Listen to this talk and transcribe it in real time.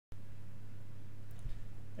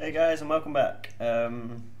Hey guys, and welcome back.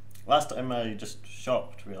 Last time I just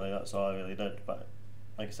shopped, really, that's all I really did, but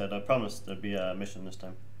like I said, I promised there'd be a mission this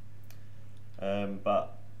time.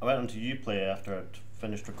 But I went on to Uplay after I'd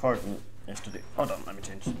finished recording yesterday. Hold on, let me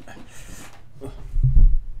change.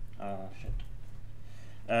 Shit.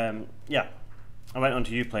 Yeah, I went on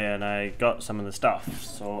to Uplay and I got some of the stuff,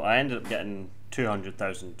 so I ended up getting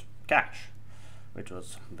 200,000 cash, which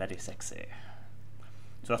was very sexy.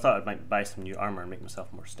 So I thought I might buy some new armor and make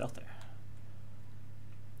myself more stealthy.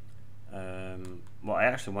 What I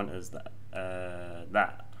actually want is that,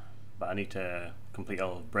 but I need to complete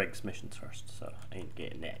all of Briggs' missions first, so I ain't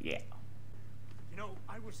getting that yet. You know,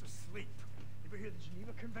 I was asleep. You ever hear the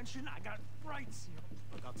Geneva Convention? I got rights, you know.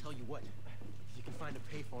 Look, I'll tell you what. If you can find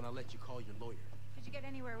a payphone, I'll let you call your lawyer. Did you get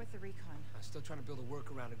anywhere with the recon? I'm still trying to build a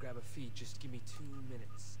workaround to grab a feed. Just give me 2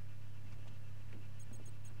 minutes.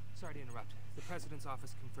 Sorry to interrupt. The President's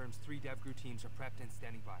office confirms 3 DevGru teams are prepped and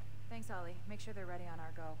standing by. Thanks, Ollie. Make sure they're ready on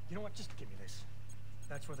our go. You know what? Just give me this.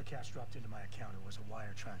 That's where the cash dropped into my account. It was a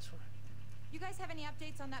wire transfer. You guys have any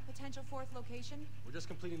updates on that potential 4th location? We're just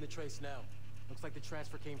completing the trace now. Looks like the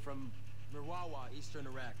transfer came from Mirwawa, eastern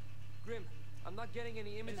Iraq. Grim, I'm not getting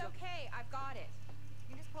any images. It's okay. I've got it.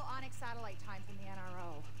 You just pull Onyx satellite time from the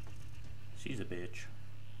NRO. She's a bitch.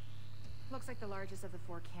 Looks like the largest of the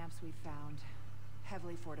 4 camps we've found.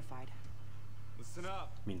 Heavily fortified. Listen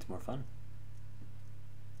up. Means more fun.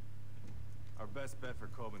 Our best bet for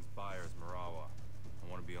Coben's buyer is Marawa. I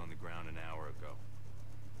want to be on the ground an hour ago.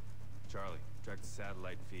 Charlie, track the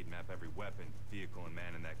satellite feed, map every weapon, vehicle, and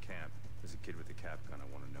man in that camp. There's a kid with a cap gun I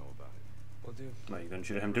want to know about it. Will do. Are you gonna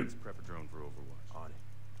shoot him too? Let's prep a drone for Overwatch. On it.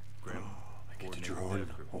 Grim, I get the coordinate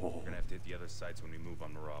with drone. DevGru. We're gonna have to hit the other sites when we move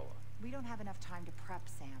on Marawa. We don't have enough time to prep,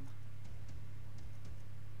 Sam.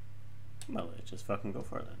 Well, let's just fucking go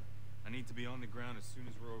for it then. I need to be on the ground as soon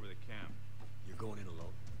as we're over the camp. You're going in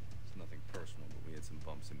alone? It's nothing personal, but we had some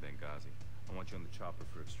bumps in Benghazi. I want you on the chopper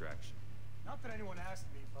for extraction. Not that anyone asked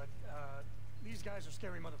me, but, these guys are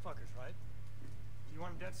scary motherfuckers, right? You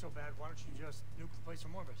want them dead so bad, why don't you just nuke the place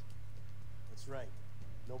from orbit? That's right.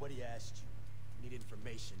 Nobody asked you. We need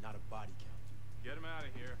information, not a body count. Get him out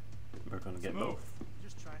of here. We're gonna get Move. both.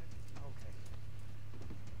 Just trying it. Okay.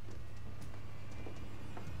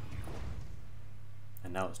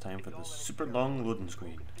 And now it's time for the super long loading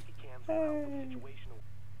screen. Hey.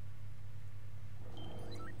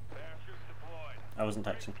 I wasn't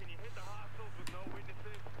texting.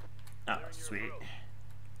 Oh, sweet.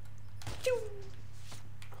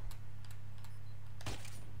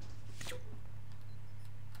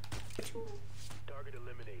 Target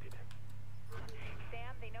eliminated.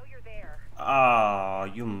 Sam, they know you're there. Ah,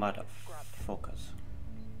 you motherfuckers.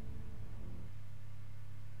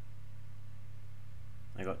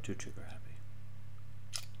 I got too trigger happy.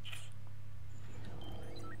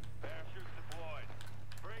 Parachutes deployed.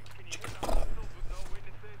 Briggs, can you hit the hostiles with no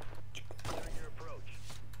witnesses? During your approach.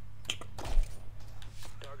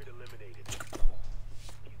 Target eliminated.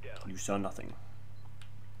 He's down. You saw nothing.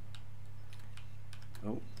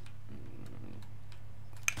 Oh.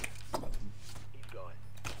 He's gone.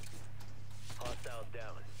 Hostiles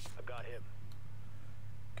down. I got him.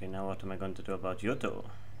 Okay, now what am I going to do about Yoto?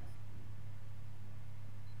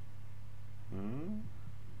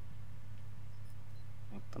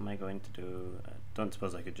 What am I going to do? I don't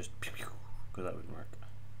suppose I could just pew pew, because that wouldn't work.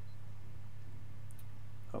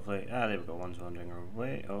 Hopefully, there we go, one's wandering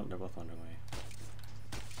away. Oh, they're both wandering away.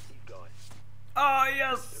 He's gone. Oh, They're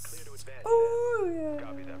yes! clear to advance. Oh, yeah!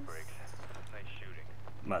 Copy that, Briggs. Nice shooting.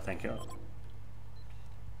 Well, thank you.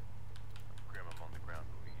 Grim, I'm on the ground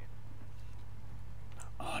moving in.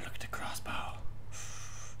 Oh, look at the crossbow.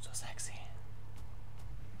 So sexy.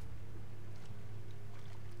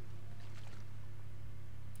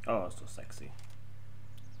 Oh, so sexy.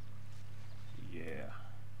 Yeah.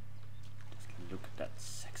 Just look at that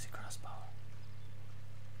sexy crossbow.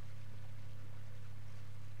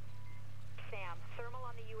 Sam, thermal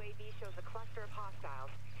on the UAV shows a cluster of hostiles.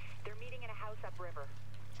 They're meeting in a house upriver.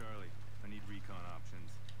 Charlie, I need recon options.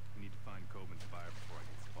 We need to find Coben's buyer before I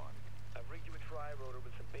get spotted. I've rigged you a tri-rotor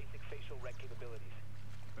with some basic facial rec capabilities.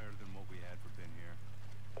 Better than what we had for Ben here.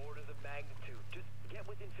 Orders of magnitude. Just get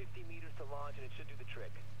within 50 meters to launch and it should do the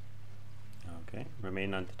trick. Okay,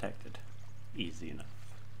 remain undetected. Easy enough.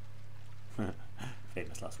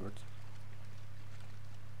 Famous last words.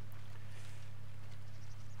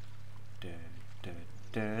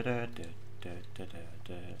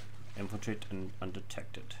 Infiltrate and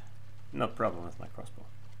undetected. No problem with my crossbow.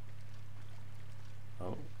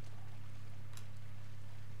 Oh.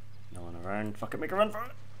 No one around. Fuck it, make a run for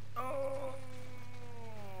it! Oh,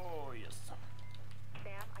 yes.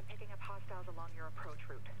 Sam, I'm picking up hostiles along your approach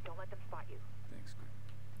route. Don't let them spot you. Thanks, Greg.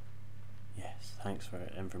 Yes, thanks for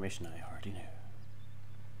information I already knew.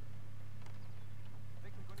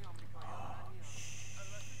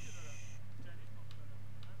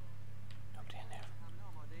 Nobody in there.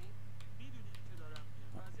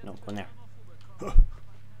 No, go in there.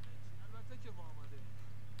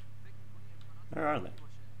 Where are they?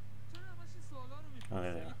 Oh,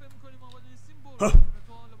 there they are.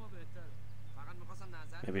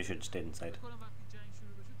 Maybe I should have stayed inside.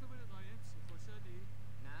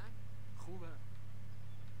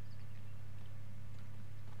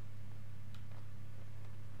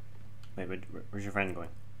 Wait, where's your friend going?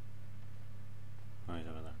 Oh, he's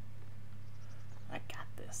over there. I got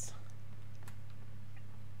this.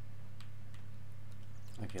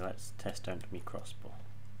 Okay, let's test out me crossbow.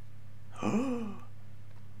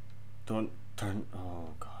 Don't turn.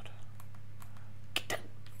 Oh god. Get down.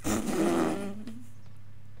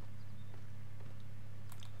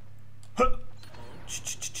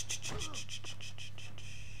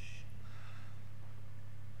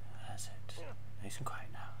 That's it. Nice and quiet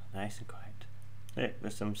now. Nice and quiet. Hey,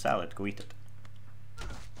 there's some salad. Go eat it.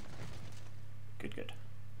 Good, good.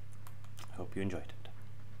 I hope you enjoyed it.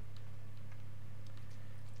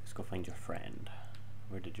 Let's go find your friend.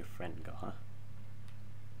 Where did your friend go, huh?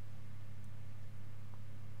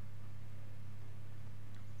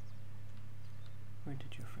 Where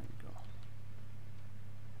did your friend go?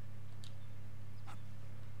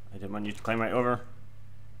 I didn't want you to climb right over.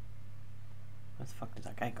 Where the fuck did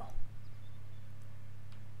that guy go?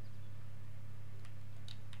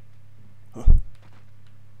 Oh.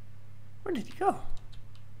 Where did he go?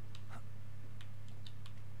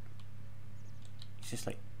 He's just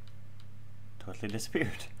like totally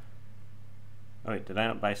disappeared. Oh wait, did I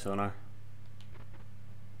not buy sonar?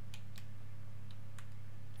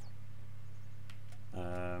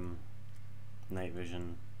 Night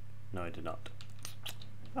vision. No, I did not.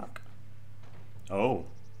 Fuck. Oh.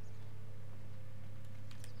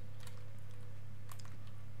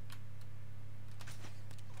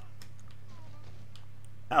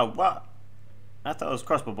 Oh, what? I thought it was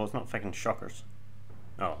crossbow bolts, not fucking shockers.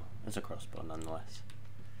 Oh, it's a crossbow nonetheless.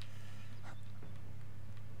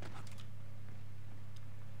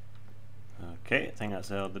 Okay, I think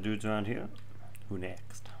that's all the dudes around here. Who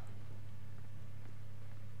next?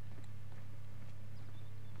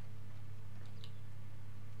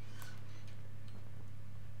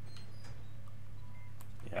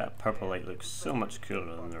 Yeah, that purple light looks so much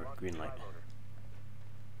cooler than the green light.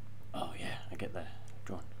 Oh yeah, I get the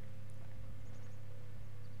drone.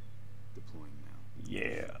 Deploying now.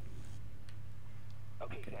 Yeah.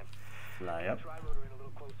 Okay, Sam. Fly up. Try rotor in a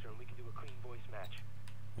little closer and we can do a clean voice match.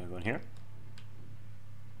 We're going here.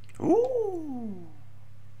 Ooh.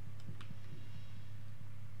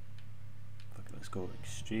 Fuck it, let's go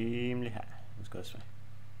extremely high. Let's go this way.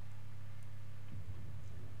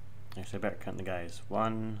 Actually, I better count the guys.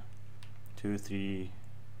 1, 2, 3,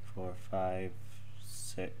 4, 5,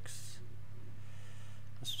 6.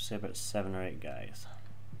 Let's say about 7 or 8 guys.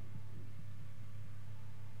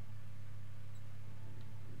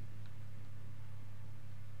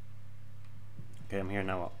 Okay, I'm here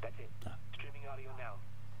now. That's it. Streaming audio now.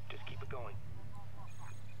 Just keep it going.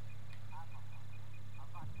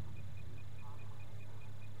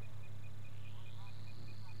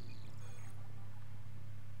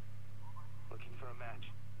 Looking for a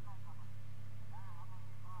match.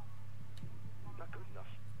 Not good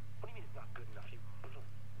enough. What do you mean it's not good enough? You.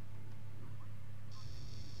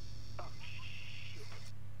 Oh shit.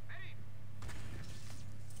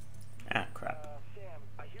 Ah, crap. Sam,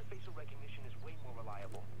 I hear facial recognition is way more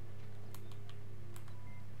reliable.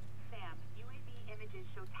 Sam, UAV images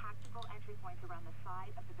show tactical entry points around the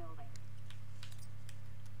side of the building.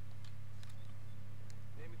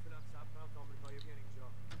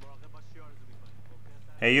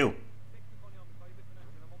 Hey you.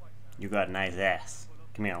 You got a nice ass.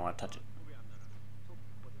 Come here, I want to touch it.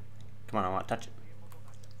 Come on, I want to touch it.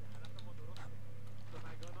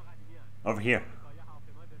 Over here.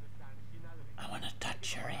 I want to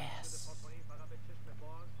touch your ass.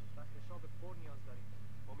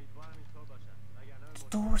 The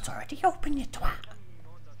door's already open, you twat.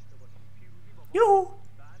 You.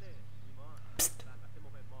 Psst.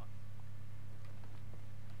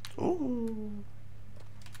 Ooh.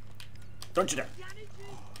 Don't you dare.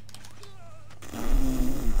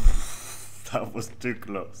 That was too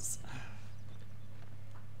close.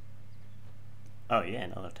 Oh yeah,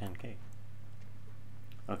 another 10k.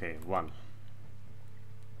 Okay, 1.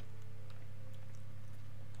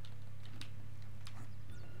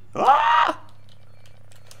 Ah!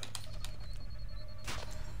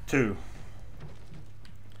 2.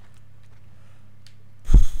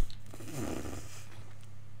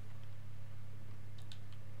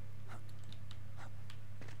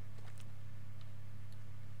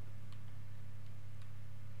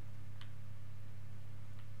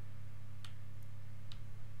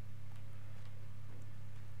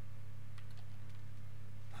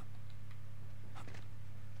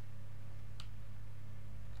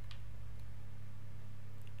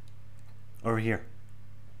 Over here.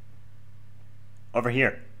 Over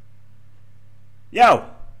here. Yo!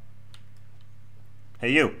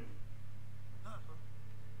 Hey, you.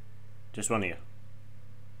 Just one of you.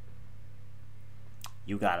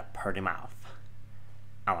 You got a pretty mouth.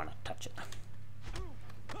 I want to touch it.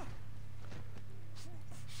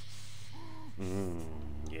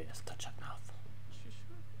 Yes, touch that mouth.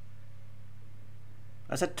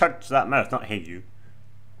 I said touch that mouth, not hey you.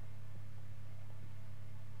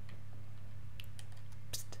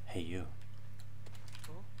 Hey you.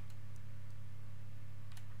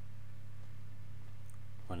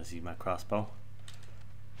 Want to see my crossbow?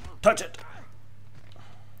 Touch it!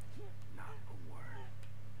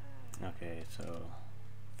 Okay, so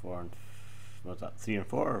 4 and what's that? 3 and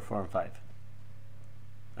 4 or 4 and 5?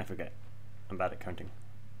 I forget. I'm bad at counting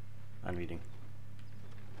and reading.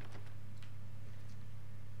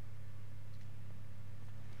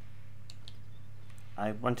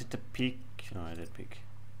 I wanted to peek. No, I did peek.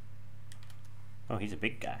 Oh, he's a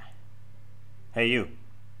big guy. Hey, you.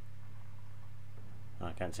 Oh,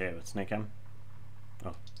 I can't say it with snake cam.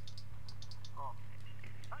 Oh.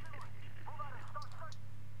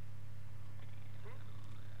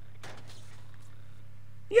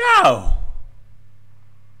 Yo!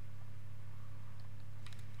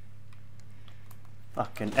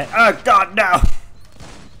 Fucking. Oh, God, no!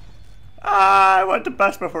 Ah, I went to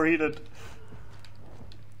pass before he did.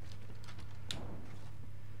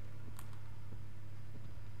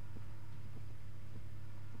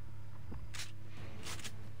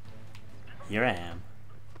 Here I am.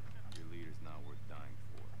 Your leader's not worth dying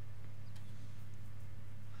for.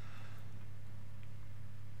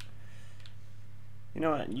 You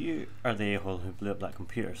know what? You are the a-hole who blew up that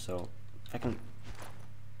computer, so if I can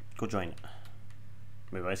go join it.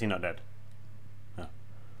 Wait, why is he not dead? No.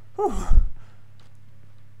 Whew.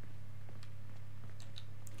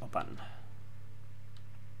 Open.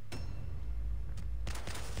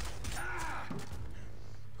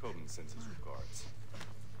 Coben sends his regards.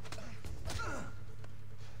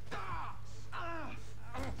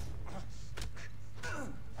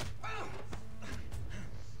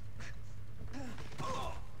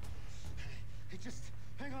 Hey, just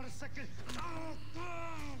hang on a second.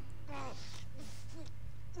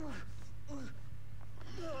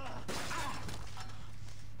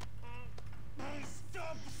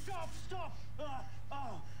 Stop!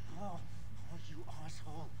 Oh, you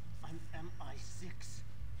asshole. I'm MI6.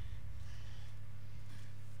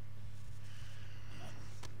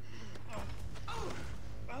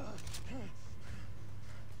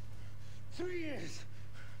 3 years.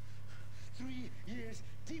 3 years,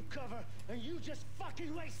 deep cover, and you just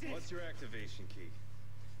fucking wasted. What's your activation key?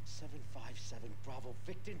 757 Bravo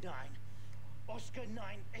Victor 9, Oscar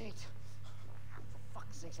 98. For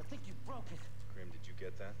fuck's sakes, I think you broke it. Grim, did you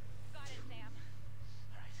get that? Got it, Sam.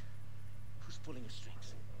 All right. Who's pulling the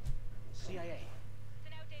strings? CIA. It's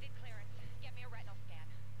an outdated clearance. Get me a retinal scan.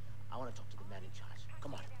 I want to talk to the man in charge.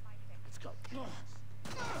 Come on. Let's go.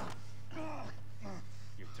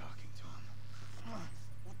 You're talking to him.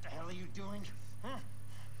 What the hell are you doing? Huh?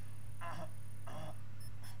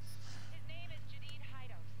 His name is Jadid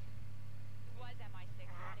Hidos. He was MI6,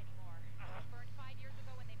 not anymore. Burned 5 years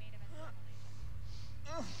ago when they made him a criminal agent.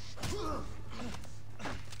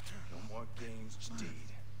 No more games, Jadid.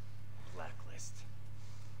 Blacklist.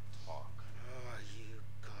 Talk. Oh, you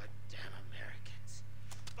goddamn Americans.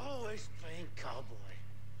 Always playing cowboy.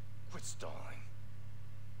 Quit stalling.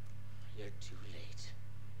 You're too late.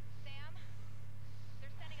 Sam,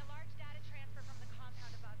 they're sending a large data transfer from the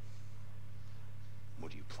compound above.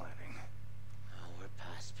 What are you planning? Oh, we're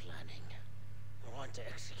past planning. We're on to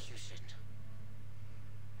execution.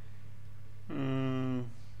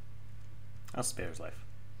 I'll spare his life.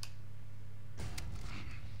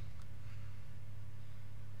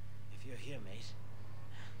 If you're here, mate,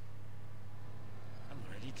 I'm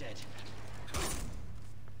already dead.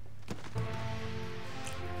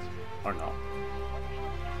 Or not.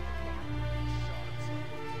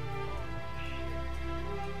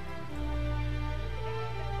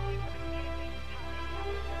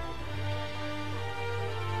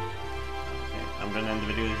 Okay, I'm gonna end the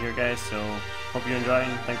video here, guys, so hope you're enjoying.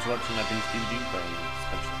 Thanks for watching. I've been Steve G from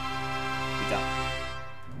Splinter. Peace out.